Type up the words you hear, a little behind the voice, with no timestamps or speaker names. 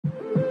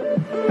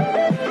Hi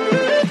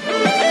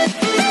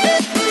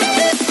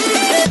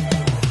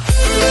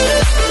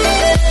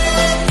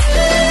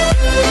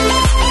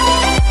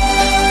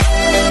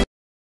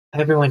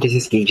everyone, this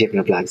is KJ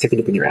from Vlog sa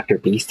Filipino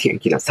Reactor based here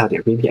in Queendom, Saudi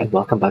Arabia, and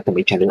welcome back to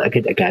my channel.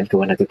 Agad-agad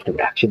gawa natin ng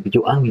reaction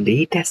video ang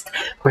latest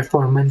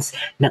performance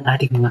ng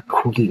ating mga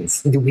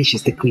queens, which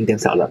is the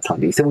Queendom sa All Out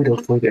Sunday. So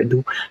without further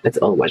ado,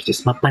 let's all watch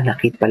this.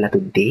 Mapanakit pala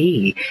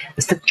today.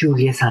 Basta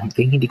Julia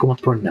something, hindi ko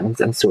ma-pronounce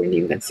ang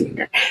surname ng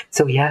singer.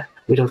 So yeah,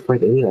 without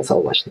further ado, let's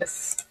all watch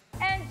this.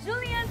 And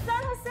Julian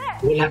San Jose.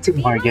 Wala si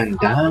Marian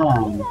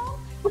daw.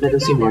 Wala daw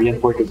si Marian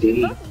for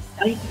today.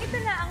 Ay, ito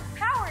na ang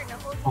power ng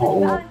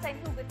oo. Valentine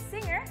Hugot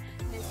singer,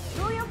 Miss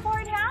Julia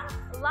Fordham,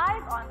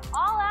 live on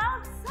All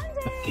Out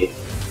Sunday. Okay.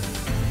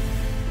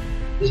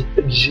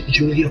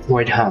 Julia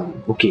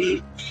Fordham,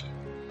 okay.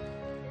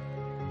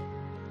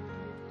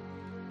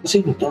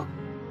 Sino to?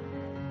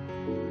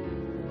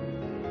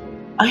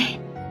 Ay,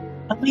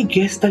 may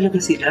guest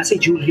talaga sila. Si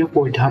Julia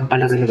Fordham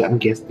pala talaga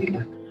ang guest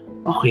nila.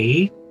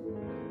 Okay.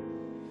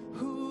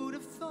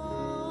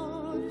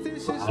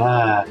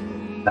 Ah,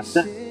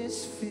 basta.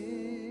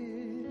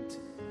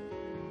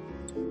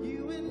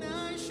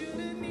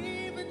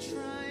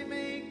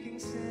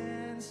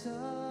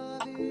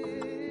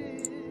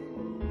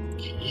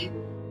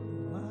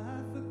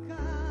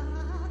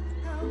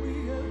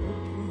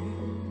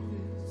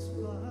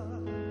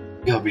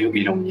 Grabe yung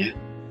ilong niya.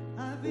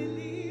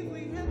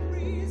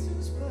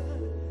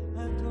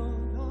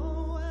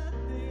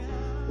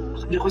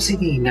 Akala ko si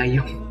Nina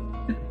yung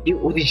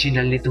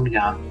original nitong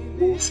lang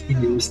moves in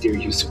a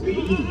mysterious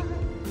way.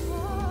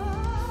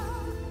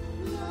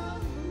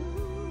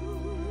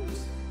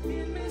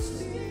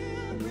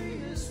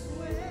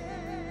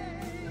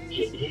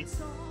 Okay.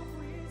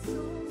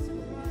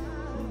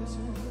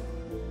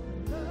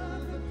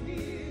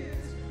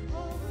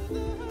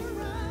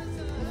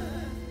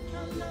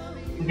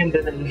 Ang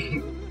ganda ng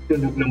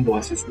tunog ng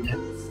boses niya.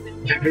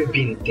 Very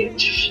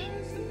vintage.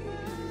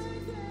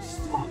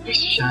 Okay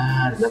siya.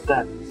 Love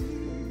that.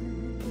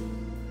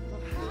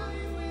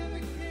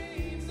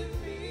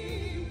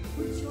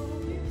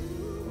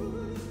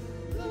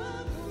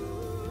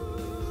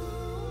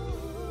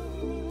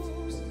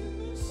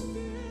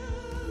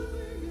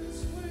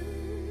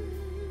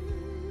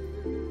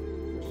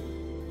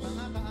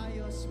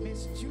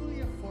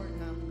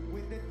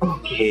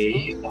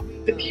 Okay,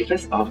 the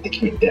divas of the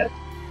Queendom.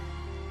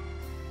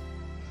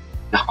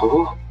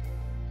 Ako?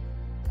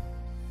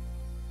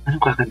 Anong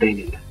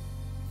kakantayin nila?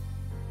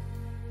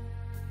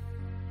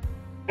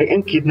 Ay,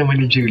 ang cute naman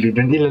ni Julie.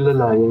 Doon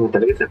nilalalayan mo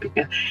talaga. Sabi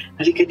niya,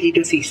 halika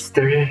dito,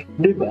 sister.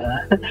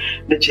 Diba?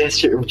 The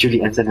gesture of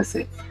Julian San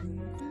Jose.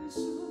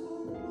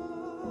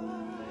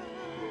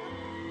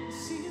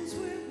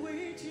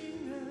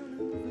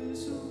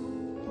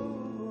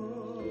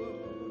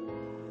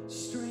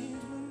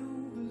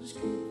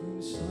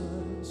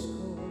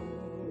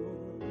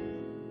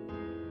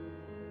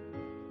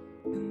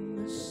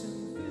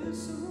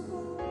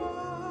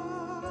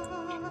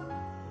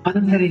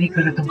 Parang narinig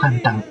ko na itong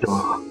kantang to.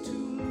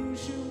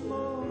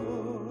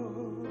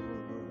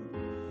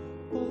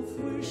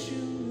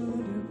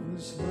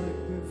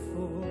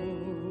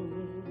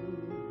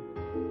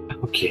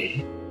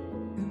 Okay.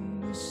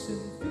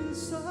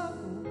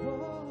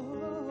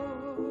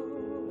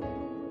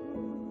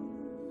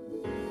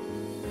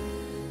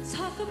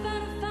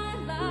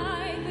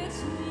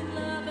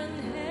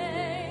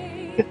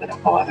 Ganda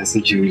ng kawasan si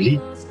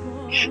Julie.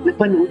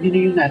 Napanood niyo na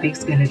yung nating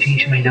Skyline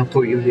Change My Love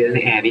For You ni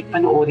Eric.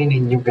 Panoorin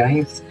ninyo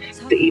guys.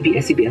 The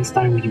ABS-CBN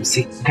Star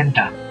Music.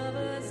 Ganda.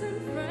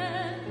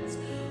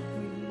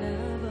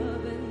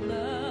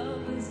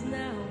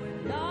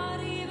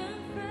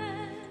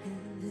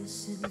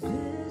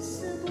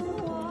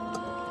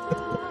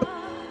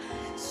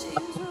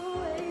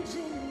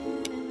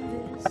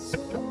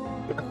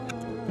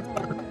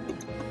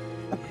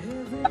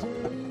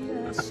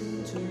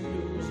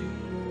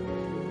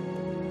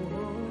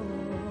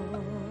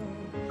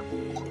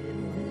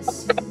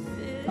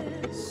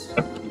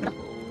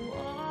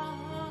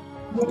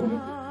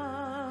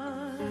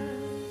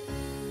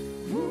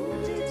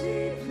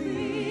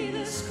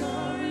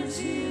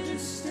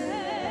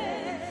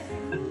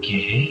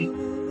 Okay.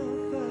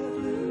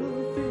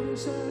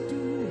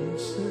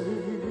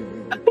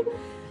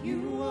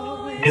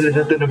 Ganda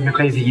na tunog na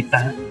kay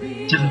Rita.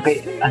 Tsaka kay,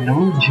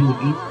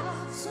 Julie.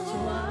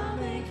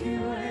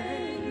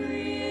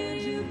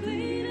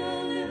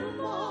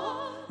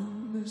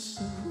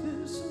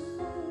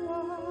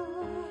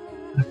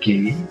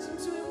 Okay.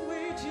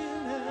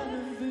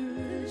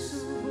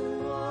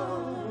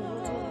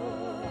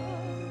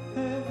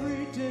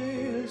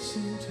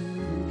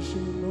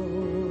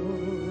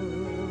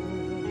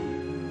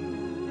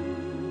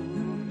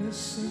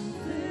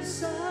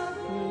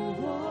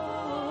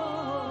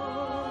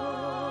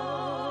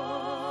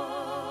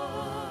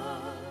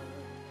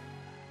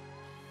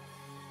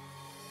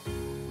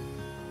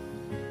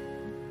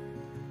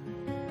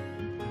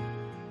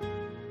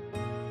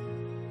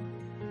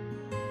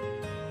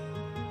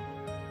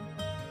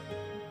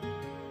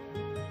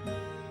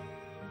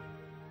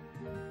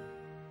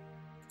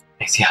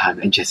 Ay, si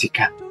Hannah and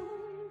Jessica.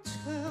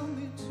 Tell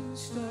me to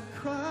stop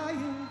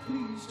crying,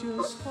 please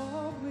just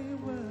hold me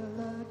while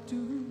I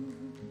do.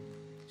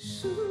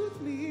 Soothe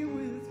me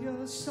with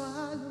your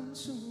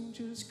silence and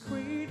just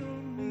cradle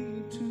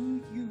me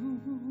to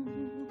you.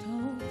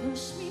 Don't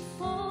push me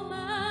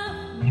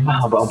forward. Ay,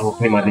 mahaba ang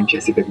buhok ni Maren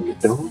Jessica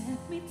dito.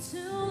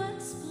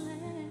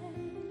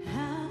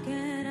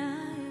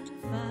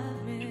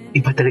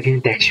 Iba talaga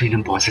yung texture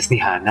ng boses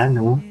ni Hannah,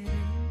 no?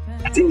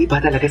 At iba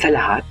talaga sa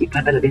lahat.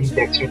 Iba talaga yung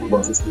texture ng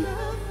boses niya.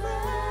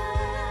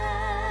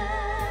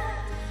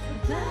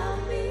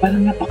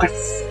 Parang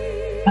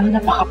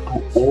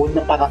napakabuo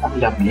na parang ang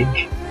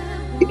lamig.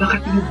 Iba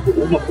kasi yung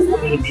buo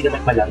na hindi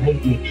naman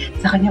malamig eh.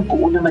 Sa kanya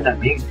buo na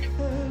malamig.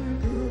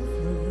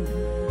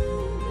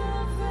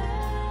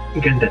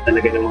 Ganda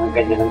talaga ng mga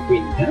ganyan ng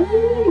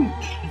Queendom.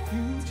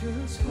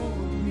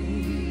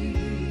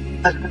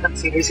 Talaga ng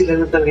singer sila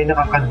na talaga yung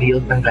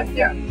nakaka-build ng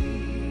ganyan.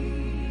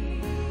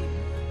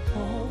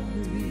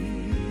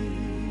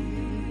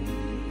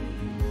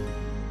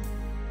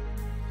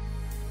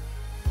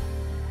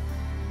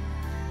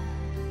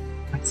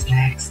 What's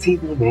next?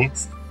 Sino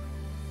next?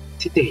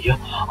 Si Thea.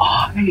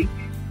 Ay!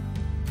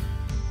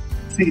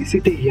 Si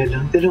Thea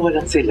lang.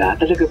 Dalawa lang sila.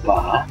 Talaga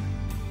ba?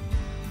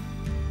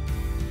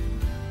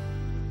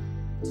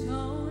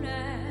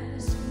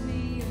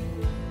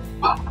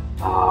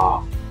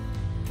 Wow.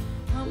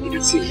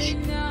 Let's see.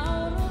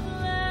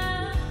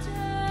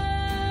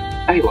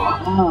 Ay,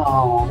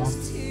 wow!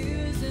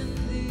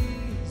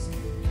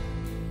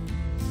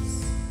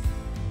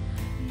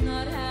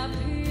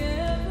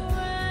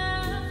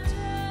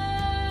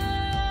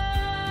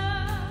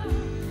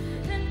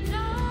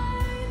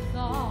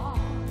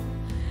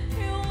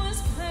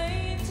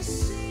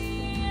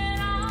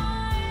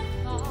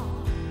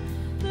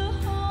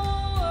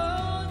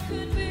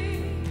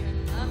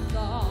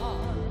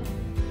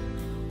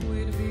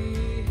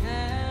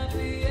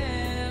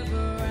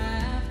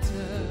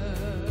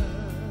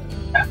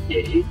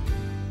 Okay.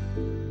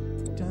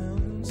 Down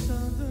in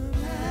southern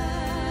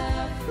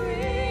Africa,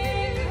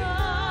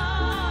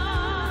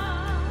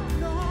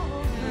 no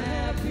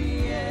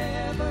happy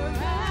ever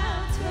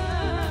after.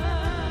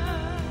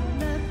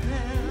 Not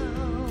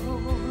now,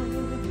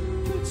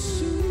 but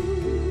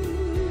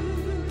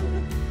soon,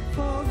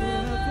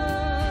 forever.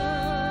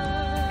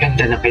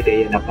 Ganda na kay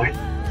Thea na part.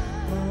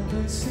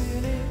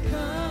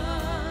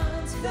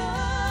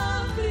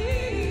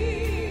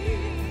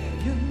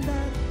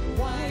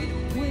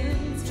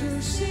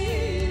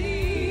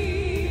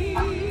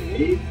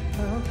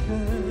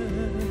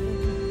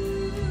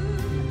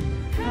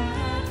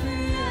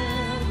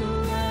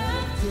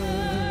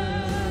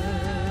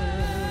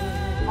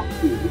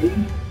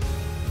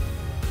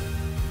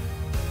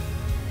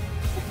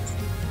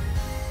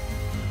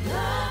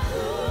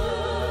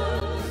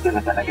 Ito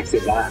na talaga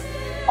sila.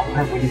 Ang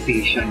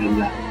harmonization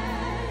nila.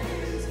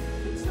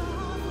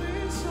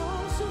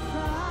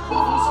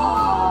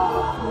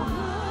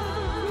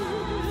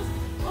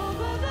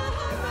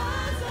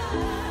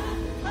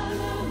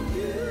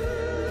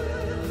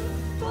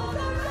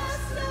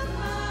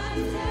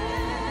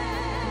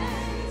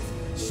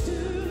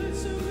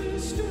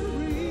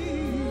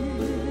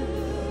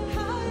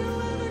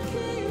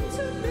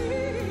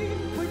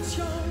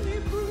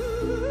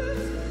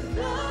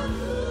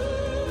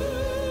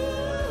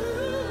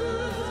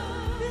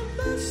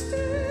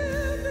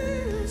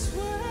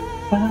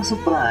 Parang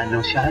soprano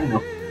siya, no?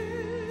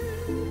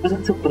 Parang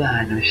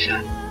soprano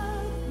siya.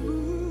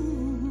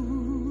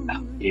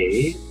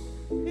 Okay.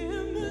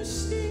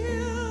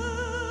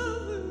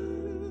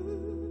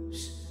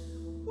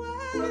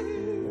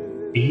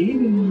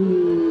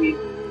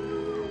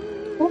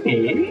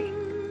 Okay.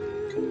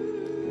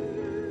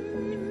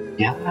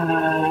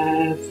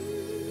 Yes.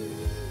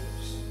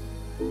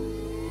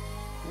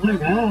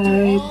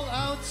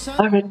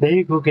 Alright, there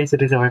you go guys. So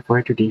this is our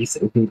for today's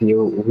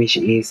video, which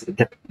is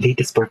the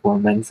latest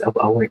performance of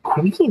our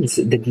queens,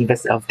 the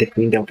divas of the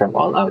Queendom from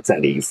all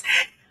outsides.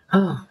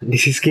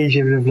 This is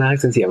KJ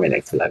Vlogs and see you on my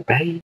next vlog.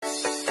 Bye!